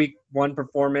from his week 1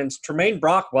 performance. Tremaine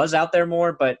Brock was out there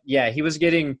more, but yeah,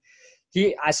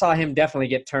 I saw him definitely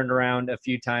get turned around a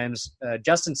few times.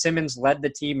 Justin Simmons led the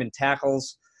team in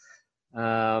tackles.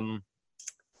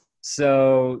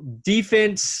 So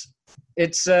defense,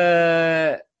 it's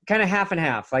kind of half and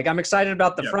half. Like, I'm excited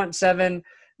about the front 7,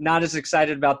 not as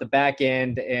excited about the back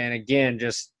end. And again,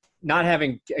 just not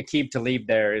having Aqib Talib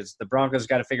there is the Broncos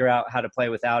got to figure out how to play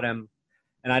without him.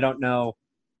 And I don't know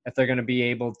if they're going to be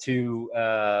able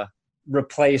to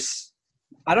replace.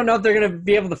 I don't know if they're going to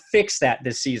be able to fix that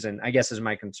this season, I guess is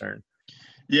my concern.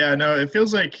 Yeah, no, it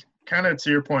feels like, kind of to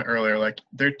your point earlier, like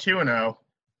they're 2-0.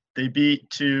 They beat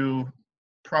 2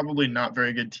 probably not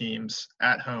very good teams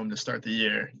at home to start the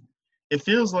year. It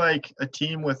feels like a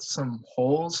team with some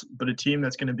holes, but a team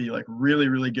that's going to be like really,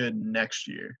 really good next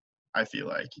year, I feel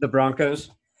like. The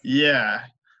Broncos? Yeah.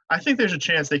 I think there's a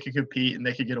chance they could compete and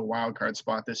they could get a wild card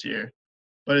spot this year.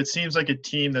 But it seems like a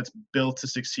team that's built to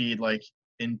succeed like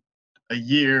in a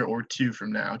year or 2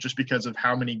 from now, just because of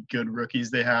how many good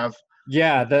rookies they have.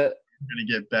 Yeah, they're going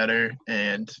to get better,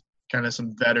 and kind of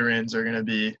some veterans are going to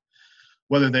be,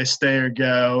 whether they stay or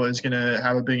go is going to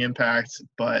have a big impact.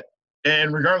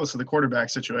 And regardless of the quarterback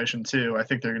situation too, I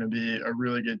think they're going to be a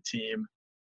really good team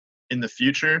in the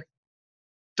future.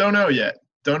 Don't know yet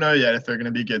if they're going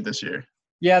to be good this year.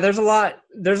 Yeah, there's a lot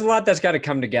that's got to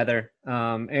come together.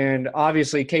 And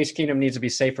obviously Case Keenum needs to be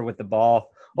safer with the ball.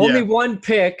 Only 1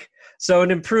 pick, so an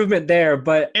improvement there.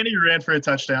 But and he ran for a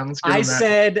touchdown. Let's give I him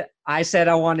that. said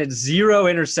I wanted 0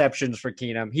 interceptions for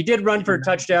Keenum. He did run for a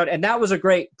touchdown, and that was a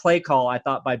great play call, I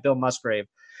thought, by Bill Musgrave.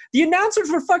 The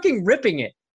announcers were fucking ripping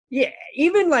it. Yeah,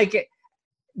 even like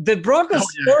the Broncos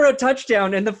score a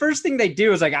touchdown, and the first thing they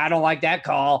do is like, I don't like that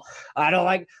call. I don't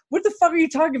like – what the fuck are you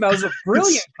talking about? It was a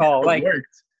brilliant call. Like,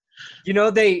 worked. You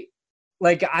know,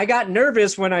 I got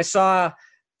nervous when I saw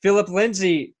Phillip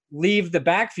Lindsay leave the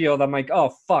backfield. I'm like,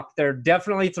 oh, fuck, they're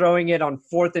definitely throwing it on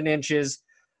 4th and inches.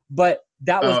 But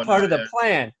that was part of the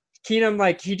plan. Keenum,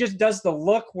 like, he just does the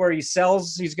look where he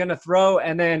sells he's going to throw,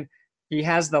 and then – he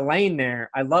has the lane there.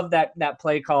 I love that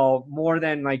play call more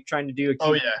than like trying to do a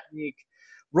technique.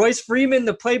 Royce Freeman,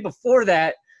 the play before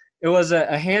that, it was a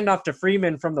handoff to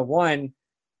Freeman from the 1,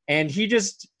 and he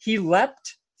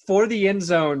leapt for the end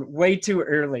zone way too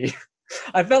early.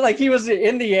 I felt like he was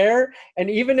in the air, and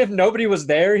even if nobody was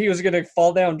there, he was going to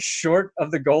fall down short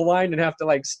of the goal line and have to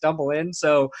like stumble in.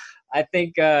 So I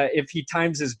think if he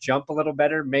times his jump a little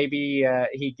better, maybe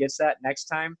he gets that next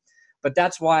time. But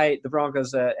that's why the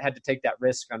Broncos had to take that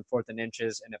risk on 4th and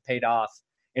inches, and it paid off.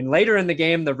 And later in the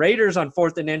game, the Raiders on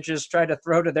 4th and inches tried to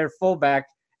throw to their fullback,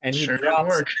 and he Sure didn't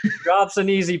work. drops an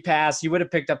easy pass. He would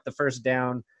have picked up the first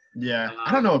down. Yeah.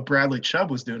 I don't know what Bradley Chubb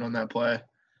was doing on that play.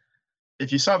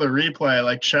 If you saw the replay,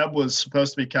 like Chubb was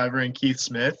supposed to be covering Keith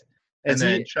Smith, and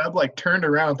then Chubb like turned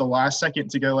around at the last second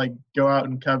to go out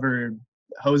and cover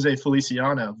Jose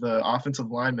Feliciano, the offensive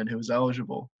lineman who was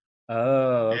eligible.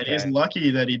 Oh, okay. And he's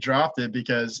lucky that he dropped it,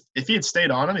 because if he had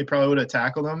stayed on him, he probably would have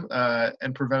tackled him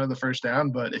and prevented the first down.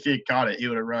 But if he had caught it, he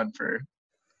would have run for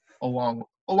a long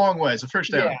ways. A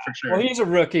first down for sure. Well, he's a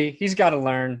rookie. He's got to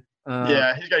learn.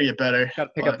 Yeah, he's got to get better. Got to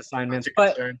pick up assignments.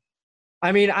 But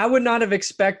I mean, I would not have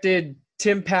expected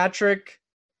Tim Patrick,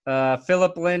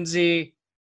 Philip Lindsay,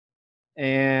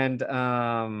 and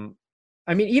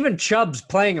I mean, even Chubb's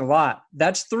playing a lot.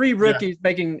 That's 3 rookies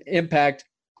making impact.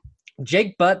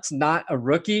 Jake Butt's not a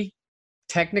rookie,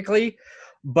 technically,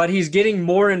 but he's getting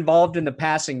more involved in the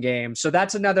passing game. So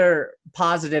that's another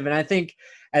positive. And I think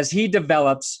as he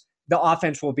develops, the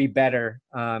offense will be better.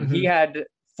 He had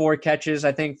 4 catches,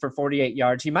 I think, for 48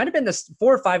 yards. He might have been 4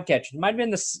 or 5 catches.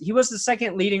 He was the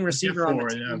second leading receiver on the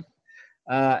team.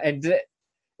 And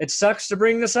it sucks to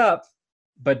bring this up,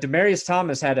 but Demaryius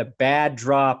Thomas had a bad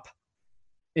drop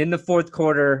in the 4th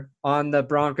quarter on the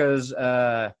Broncos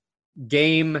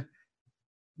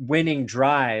game-winning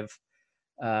drive.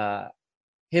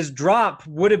 His drop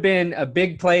would have been a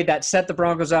big play that set the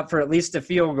Broncos up for at least a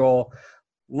field goal.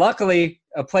 Luckily,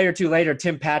 a play or two later,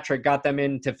 Tim Patrick got them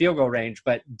into field goal range,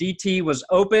 but DT was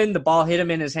open, the ball hit him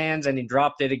in his hands, and he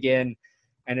dropped it again.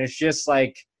 And it's just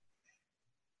like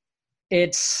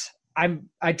I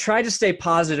try to stay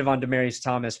positive on Demaryius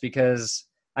Thomas because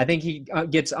I think he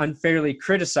gets unfairly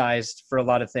criticized for a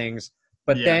lot of things,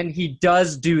 but then he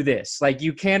does do this. Like,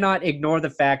 you cannot ignore the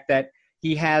fact that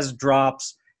he has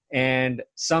drops, and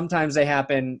sometimes they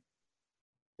happen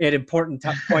at important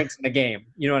points in the game.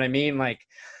 You know what I mean? Like,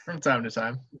 from time to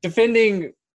time.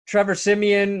 Defending Trevor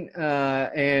Siemian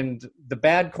and the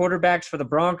bad quarterbacks for the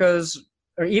Broncos,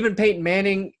 or even Peyton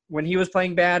Manning when he was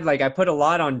playing bad, like, I put a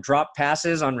lot on drop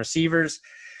passes on receivers,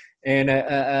 and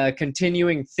a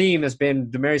continuing theme has been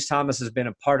Demaryius Thomas has been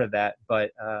a part of that. But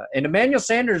and Emmanuel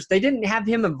Sanders, they didn't have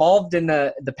him involved in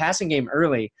the passing game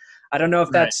early. I don't know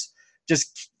if that's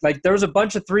just like there was a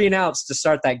bunch of 3-and-outs to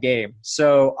start that game.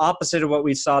 So opposite of what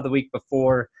we saw the week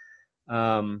before.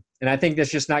 And I think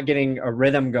that's just not getting a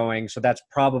rhythm going. So that's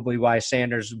probably why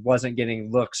Sanders wasn't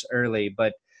getting looks early.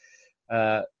 But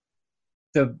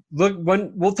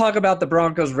when we'll talk about the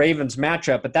Broncos-Ravens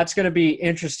matchup, but that's going to be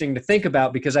interesting to think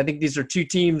about because I think these are 2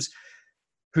 teams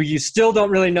who you still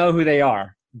don't really know who they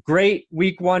are. Great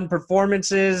week 1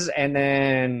 performances and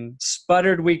then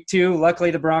sputtered week 2.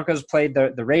 Luckily, the Broncos played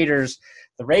the Raiders.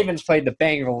 The Ravens played the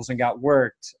Bengals and got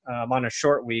worked on a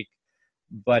short week.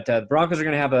 But the Broncos are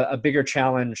going to have a bigger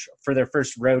challenge for their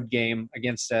first road game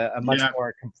against a much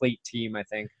more complete team, I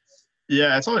think.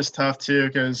 Yeah, it's always tough, too,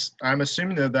 because I'm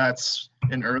assuming that that's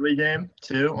an early game,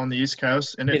 too, on the East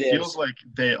Coast. And it feels like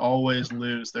they always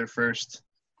lose their first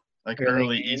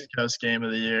early East Coast game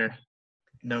of the year,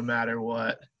 no matter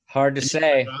what. Hard to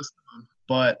say.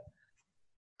 But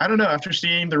I don't know. After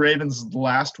seeing the Ravens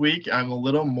last week, I'm a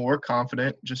little more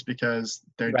confident just because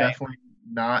they're definitely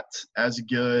not as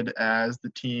good as the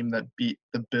team that beat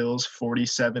the Bills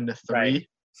 47-3. Right.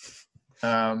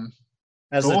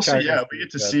 We'll see. Yeah, we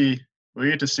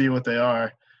get to see what they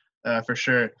are for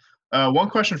sure. One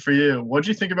question for you: what did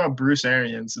you think about Bruce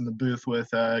Arians in the booth with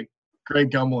Greg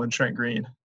Gumbel and Trent Green?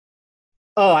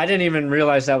 Oh, I didn't even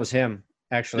realize that was him.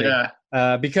 Actually,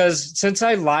 because since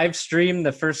I live streamed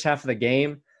the first half of the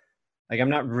game, like I'm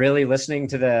not really listening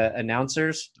to the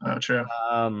announcers. Oh, true.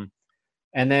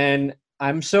 And then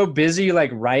I'm so busy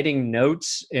like writing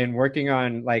notes and working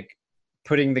on like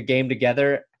putting the game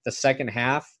together the second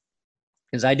half,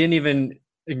 because I didn't even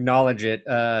acknowledge it.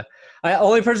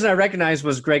 Only person I recognized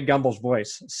was Greg Gumbel's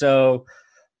voice. So,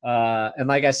 and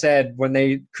like I said, when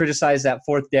they criticized that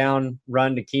 4th down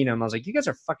run to Keenum, I was like, "You guys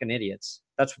are fucking idiots."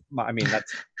 That's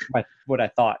what I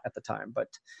thought at the time. But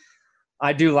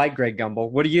I do like Greg Gumbel.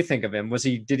 What do you think of him?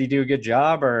 Did he do a good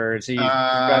job, or is he?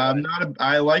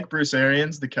 I like Bruce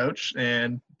Arians, the coach,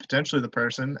 and potentially the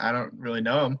person. I don't really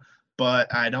know him,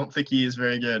 but I don't think he is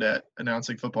very good at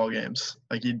announcing football games.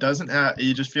 Like he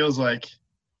just feels like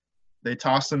they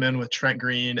tossed him in with Trent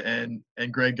Green and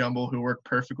Greg Gumbel, who work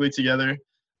perfectly together.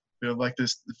 We have like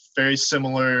this very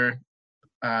similar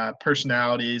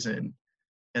personalities and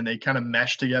they kind of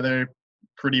mesh together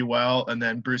pretty well. And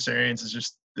then Bruce Arians is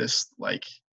just this like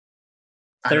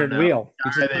third wheel.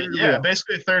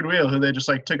 Basically third wheel who they just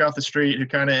like took off the street, who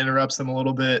kind of interrupts them a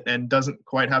little bit and doesn't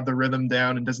quite have the rhythm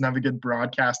down and doesn't have a good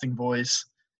broadcasting voice,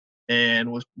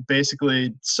 and was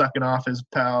basically sucking off his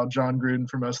pal John Gruden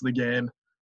for most of the game.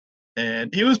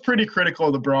 And he was pretty critical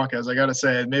of the Broncos, I got to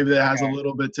say. Maybe that has a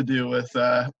little bit to do with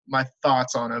my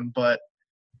thoughts on him, but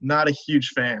not a huge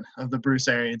fan of the Bruce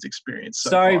Arians experience.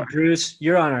 Sorry, Bruce,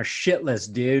 you're on our shit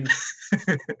list, dude.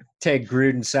 Take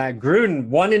Gruden's side. Gruden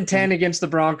 1-10 against the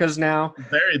Broncos now.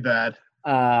 Very bad.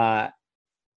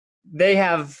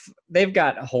 They've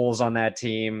got holes on that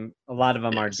team. A lot of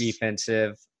them are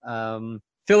defensive.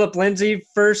 Philip Lindsay,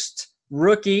 first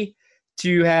rookie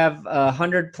to have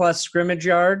 100+ scrimmage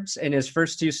yards in his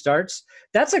first 2 starts.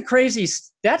 That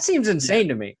seems insane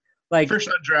to me. Like first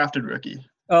undrafted rookie.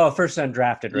 Oh, first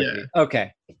undrafted rookie. Yeah.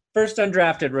 Okay. First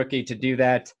undrafted rookie to do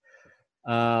that.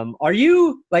 Are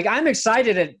you – like I'm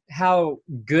excited at how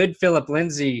good Philip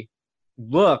Lindsay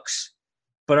looks,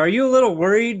 but are you a little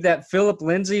worried that Philip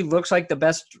Lindsay looks like the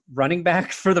best running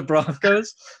back for the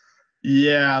Broncos?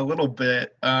 Yeah, a little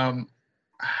bit.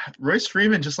 Royce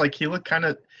Freeman just like he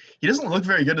doesn't look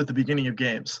very good at the beginning of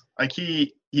games. Like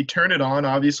he turned it on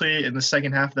obviously in the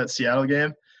second half of that Seattle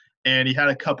game, and he had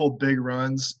a couple big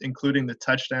runs, including the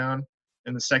touchdown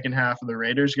in the second half of the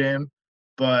Raiders game,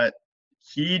 but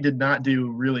he did not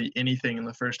do really anything in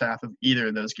the first half of either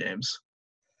of those games.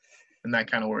 And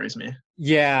that kind of worries me.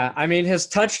 Yeah, I mean his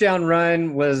touchdown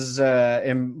run was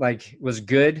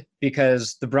good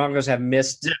because the Broncos have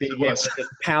missed being able to just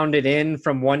pound it in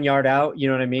from 1 yard out. You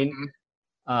know what I mean?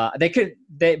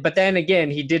 Mm-hmm. But then again,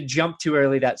 he did jump too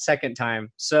early that second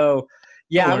time. So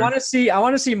yeah, I want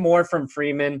to see more from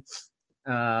Freeman.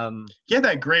 He had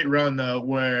that great run though,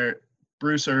 where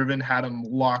Bruce Irvin had him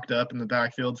locked up in the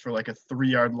backfield for like a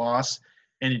 3-yard loss.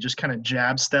 And he just kind of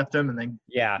jab stepped him and then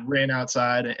ran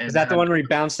outside. And is that the one where he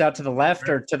bounced out to the left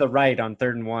or to the right on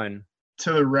 3rd and 1?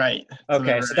 To the right.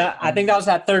 Okay, so I think that was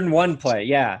that 3rd and 1 play.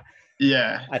 Yeah.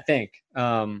 Yeah. I think.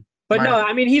 But no,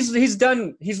 I mean he's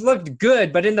looked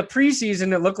good, but in the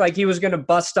preseason it looked like he was going to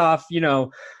bust off, a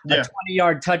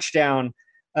 20-yard touchdown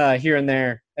here and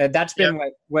there. That's been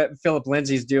what Philip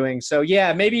Lindsay's doing. So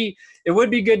yeah, maybe it would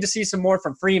be good to see some more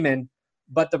from Freeman,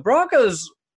 but the Broncos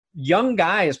young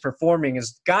guys performing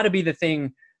has got to be the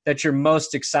thing that you're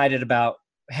most excited about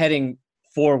heading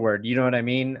forward. You know what I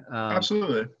mean?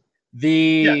 Absolutely.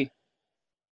 The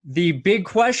big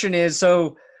question is,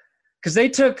 because they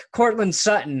took Cortland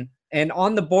Sutton and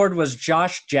on the board was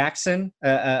Josh Jackson,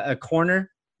 a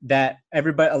corner that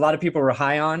a lot of people were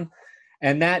high on.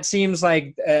 And that seems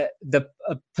like the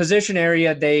position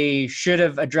area they should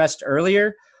have addressed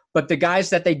earlier. But the guys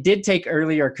that they did take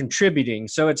early are contributing.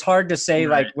 So it's hard to say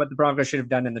like what the Broncos should have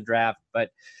done in the draft. But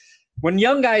when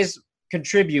young guys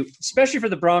contribute, especially for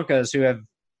the Broncos who have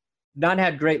not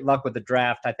had great luck with the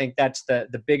draft, I think that's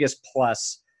the biggest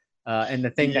plus and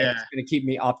the thing that's going to keep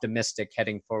me optimistic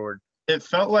heading forward. It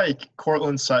felt like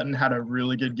Cortland Sutton had a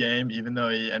really good game, even though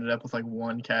he ended up with like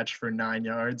 1 catch for 9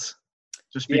 yards.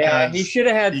 Just because he should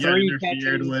have had 3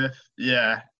 catches.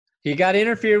 He got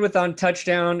interfered with on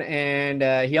touchdown,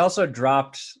 and he also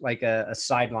dropped like a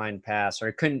sideline pass, or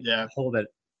he couldn't hold it.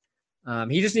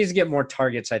 He just needs to get more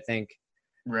targets, I think.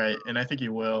 Right, and I think he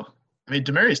will. I mean,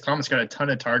 Demaryius Thomas got a ton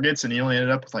of targets, and he only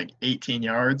ended up with like 18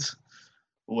 yards,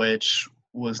 which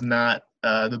was not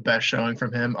the best showing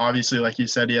from him. Obviously, like you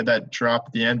said, he had that drop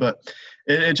at the end, but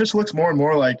it just looks more and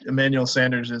more like Emmanuel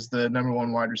Sanders is the number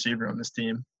 1 wide receiver on this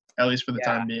team, at least for the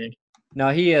time being. No,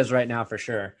 he is right now for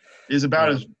sure. He's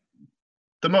about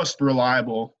the most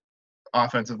reliable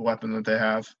offensive weapon that they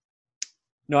have.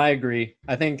 No, I agree.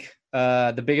 I think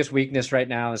the biggest weakness right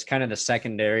now is kind of the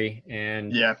secondary.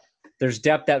 And there's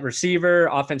depth at receiver.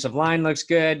 Offensive line looks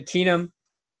good. Keenum, if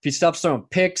he stops throwing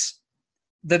picks,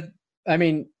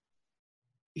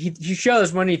 he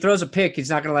shows when he throws a pick, he's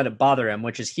not going to let it bother him,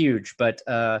 which is huge. But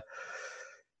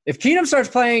if Keenum starts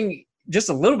playing just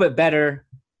a little bit better,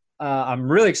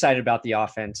 I'm really excited about the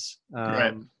offense.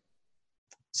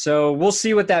 So we'll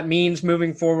see what that means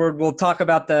moving forward. We'll talk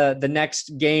about the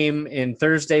next game in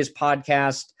Thursday's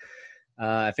podcast.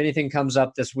 If anything comes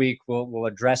up this week, we'll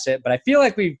address it. But I feel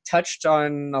like we've touched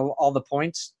on all the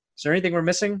points. Is there anything we're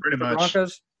missing? Pretty much.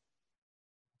 Broncos?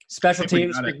 Special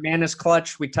teams, McManus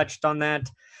clutch. We touched on that.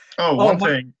 One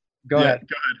thing. Go ahead.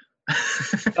 Go ahead.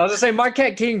 I was going to say,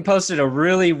 Marquette King posted a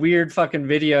really weird fucking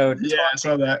video. Yeah, I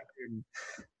saw that.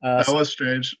 That was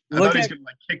strange. I thought he was going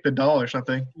to kick the doll or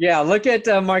something. Yeah, look at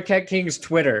Marquette King's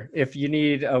Twitter if you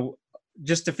need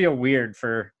just to feel weird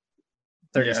for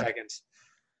 30 seconds.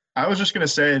 I was just going to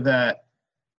say that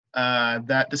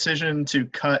that decision to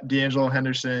cut D'Angelo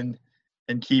Henderson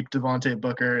and keep Devontae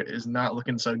Booker is not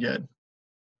looking so good.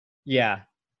 Yeah.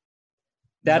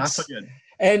 Not so good.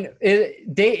 And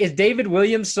is David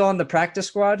Williams still on the practice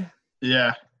squad?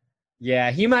 Yeah.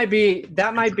 Yeah,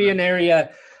 that might be an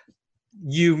area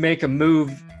you make a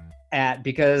move at,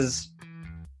 because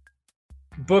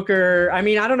Booker, I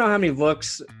mean, I don't know how many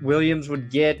looks Williams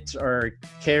would get or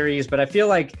carries, but I feel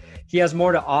like he has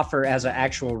more to offer as an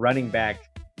actual running back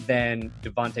than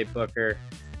Devontae Booker.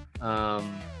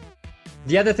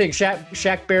 The other thing,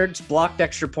 Shaq Barrett's blocked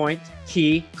extra point,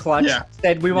 key, clutch. Yeah.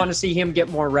 Said we want to see him get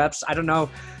more reps. I don't know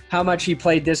how much he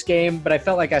played this game, but I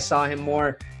felt like I saw him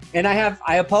more. And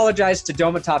I apologize to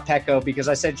Domata Peko because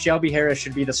I said Shelby Harris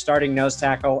should be the starting nose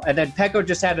tackle, and then Peko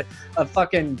just had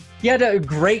he had a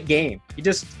great game.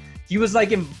 He was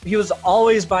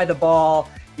always by the ball.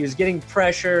 He was getting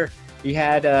pressure. He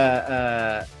had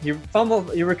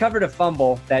he recovered a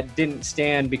fumble that didn't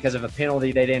stand because of a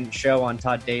penalty they didn't show on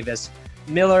Todd Davis.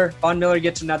 Von Miller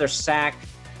gets another sack.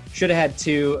 Should have had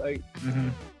 2.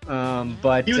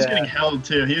 But he was getting held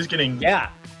too. He was getting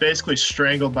basically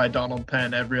strangled by Donald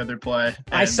Penn every other play.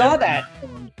 I saw that.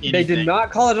 They did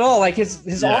not call it at all. Like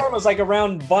his arm was like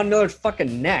around Von Miller's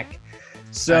fucking neck.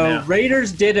 So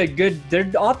Raiders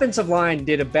their offensive line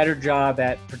did a better job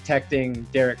at protecting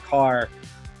Derek Carr.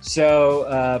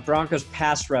 So Broncos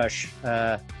pass rush,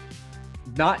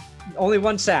 not only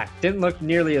 1 sack, didn't look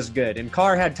nearly as good. And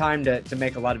Carr had time to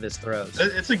make a lot of his throws.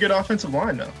 It's a good offensive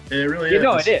line, though. It really is. You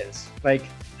know, it is. Like,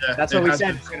 that's what we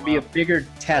said. It's going to be a bigger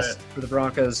test for the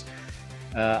Broncos.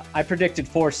 I predicted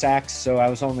 4 sacks, so I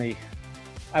was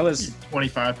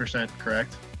 25%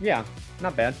 correct. Yeah,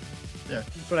 not bad. Yeah.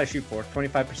 That's what I shoot for,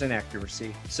 25%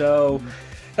 accuracy. So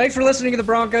thanks for listening to the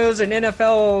Broncos and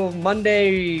NFL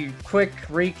Monday quick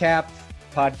recap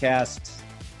podcast.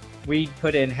 We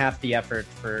put in half the effort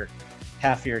for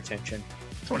half your attention.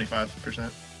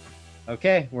 25%.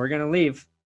 Okay, we're going to leave.